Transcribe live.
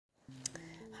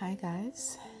Hi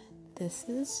guys, this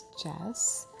is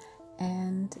Jess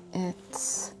and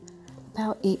it's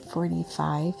about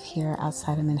 8:45 here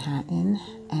outside of Manhattan,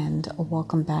 and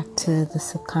welcome back to the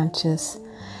Subconscious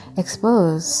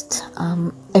Exposed.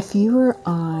 If you were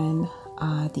on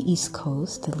the East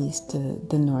Coast, at least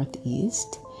the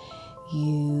Northeast,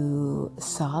 you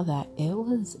saw that it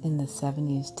was in the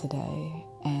 70s today,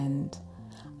 and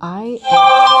I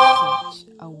am such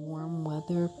a warm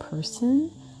weather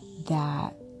person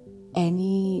that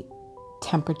any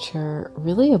temperature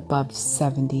really above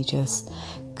 70 just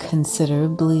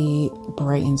considerably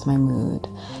brightens my mood.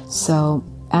 So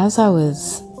as I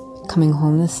was coming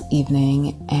home this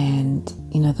evening and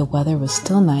the weather was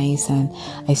still nice and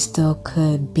I still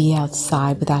could be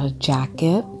outside without a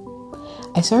jacket,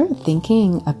 I started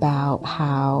thinking about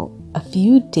how a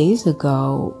few days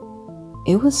ago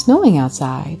it was snowing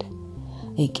outside.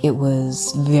 Like, it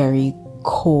was very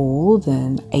cold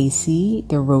and icy.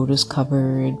 The road was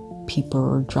covered. People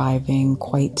were driving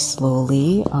quite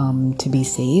slowly to be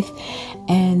safe.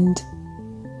 And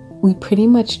we pretty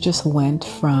much just went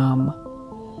from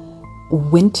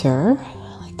winter,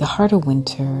 like the heart of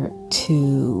winter,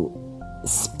 to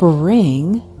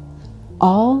spring,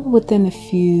 all within a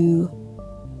few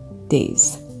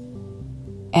days.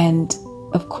 And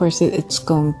of course, it's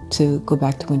going to go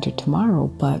back to winter tomorrow,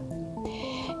 but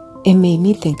it made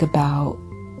me think about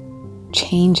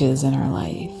changes in our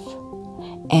life.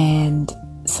 And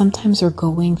sometimes we're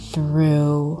going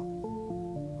through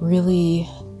really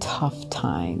tough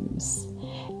times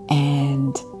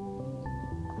and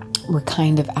we're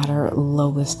kind of at our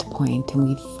lowest point and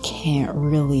we can't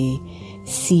really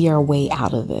see our way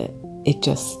out of it. It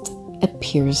just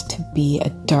appears to be a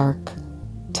dark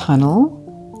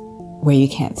tunnel where you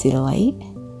can't see the light.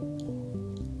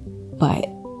 But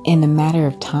in a matter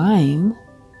of time,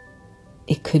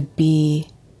 it could be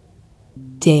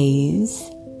days,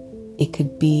 it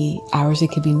could be hours, it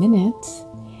could be minutes.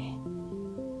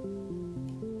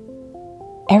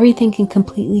 Everything can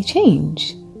completely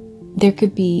change. There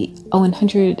could be a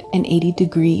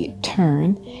 180-degree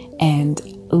turn and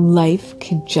life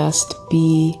could just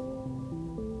be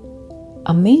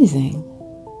amazing.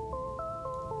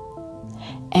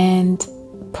 And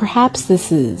perhaps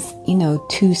this is,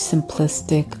 too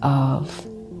simplistic of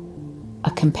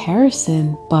a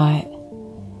comparison, but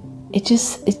it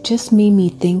just made me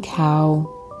think how,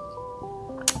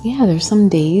 there's some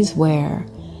days where,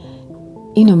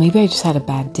 maybe I just had a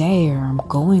bad day or I'm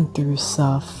going through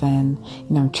stuff and,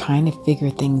 I'm trying to figure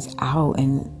things out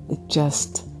and it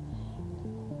just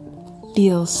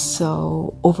feels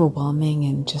so overwhelming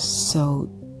and just so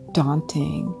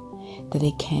daunting that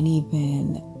I can't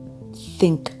even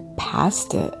think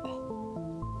past it.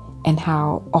 And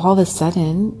how all of a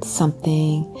sudden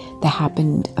something that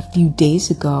happened a few days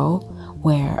ago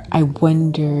where I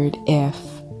wondered if,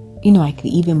 I could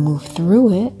even move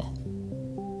through it,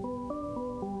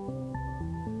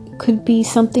 could be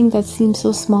something that seems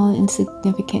so small and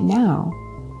insignificant now.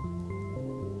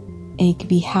 And you could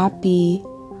be happy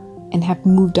and have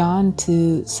moved on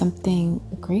to something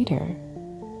greater.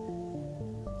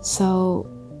 So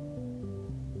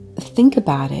think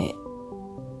about it.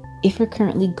 If you're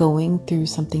currently going through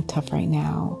something tough right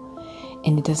now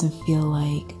and it doesn't feel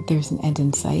like there's an end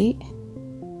in sight,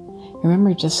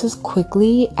 remember, just as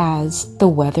quickly as the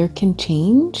weather can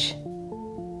change,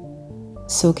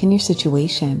 so can your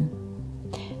situation.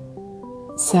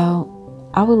 So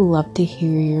I would love to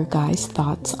hear your guys'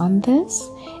 thoughts on this.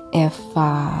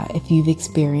 If you've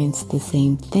experienced the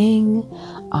same thing,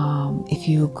 if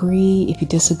you agree, if you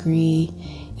disagree,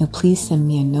 please send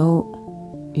me a note.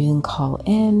 You can call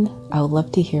in. I would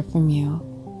love to hear from you.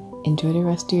 Enjoy the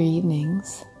rest of your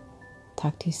evenings.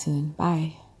 Talk to you soon.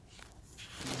 Bye.